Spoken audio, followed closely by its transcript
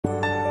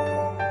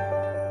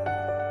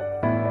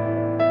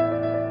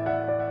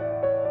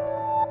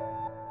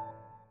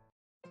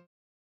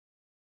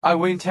I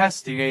win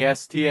testing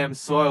ASTM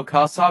soil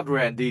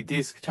Casagrande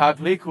disc type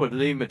liquid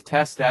limit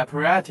test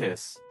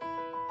apparatus.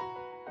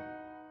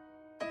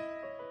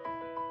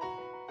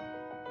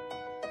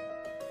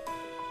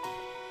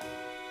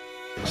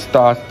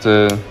 Start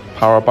the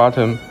power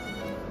button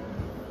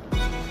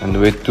and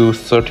we do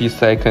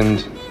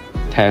 30-second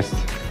test.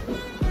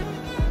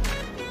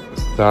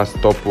 Start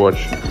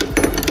stopwatch.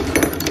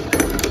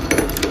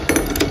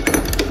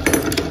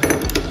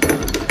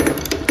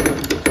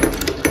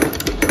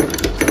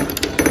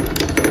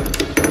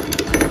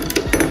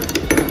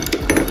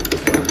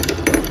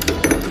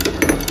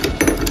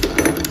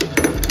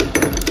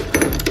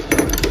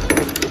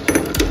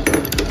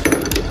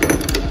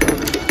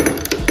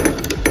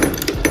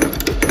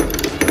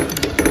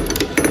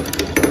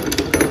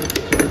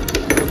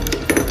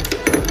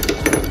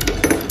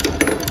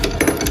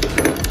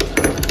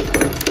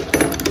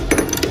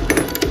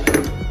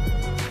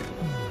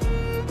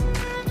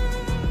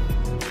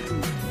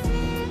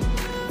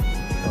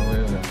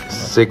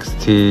 Oh,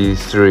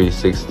 63,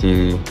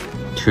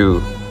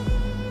 62.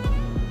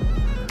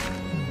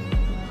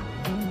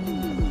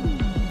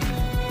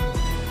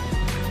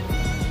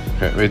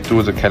 Okay, we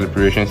do the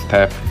calibration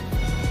step.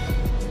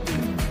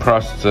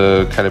 Press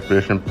the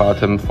calibration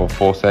button for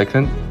 4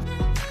 seconds.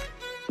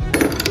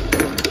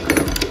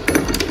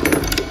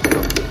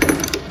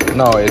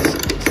 Now it's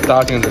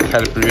starting the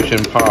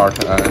calibration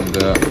part, and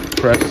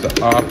press the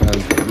up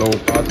and low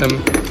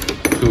button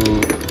to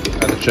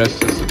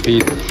adjust the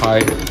speed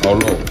high or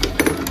low.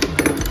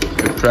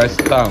 You press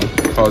down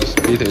because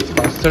speed is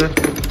faster.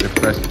 You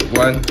press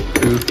 1,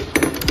 2,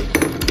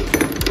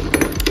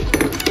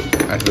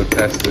 as the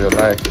test you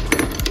like.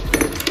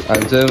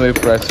 And then we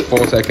press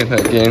 4 seconds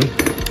again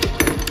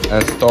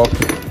and stop.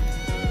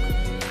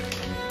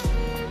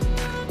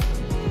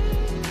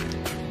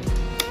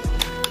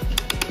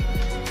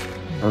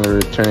 And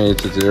return it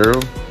to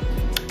 0.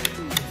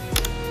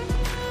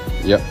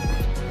 Yep.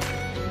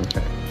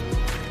 Okay.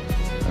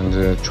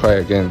 And try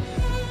again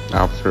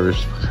after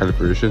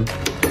calibration.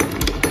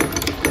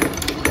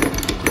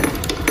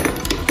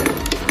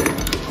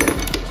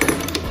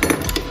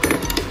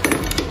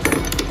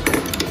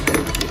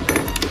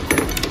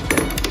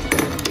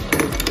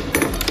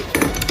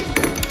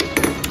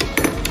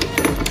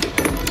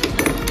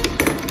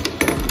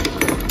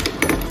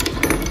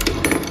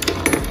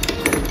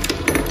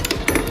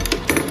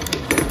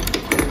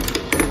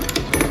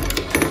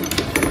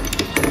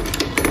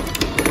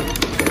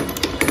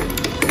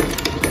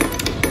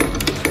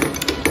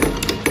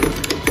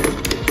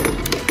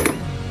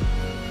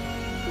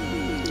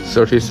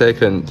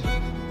 .30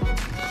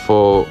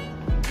 for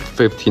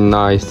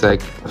 59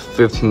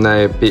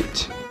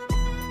 bit.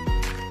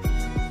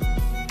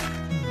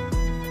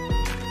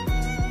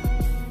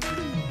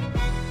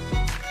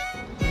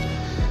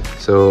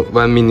 So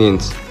 1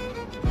 minute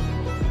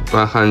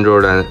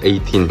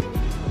 118.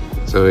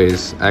 So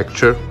it's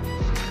actual.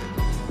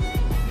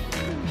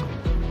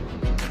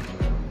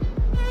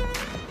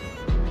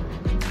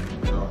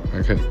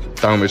 Okay,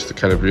 done with the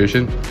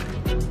calibration.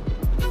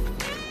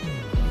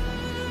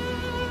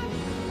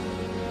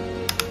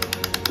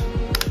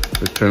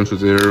 Return to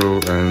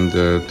 0 and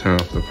turn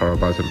off the power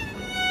button.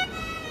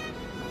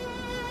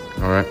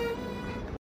 Alright.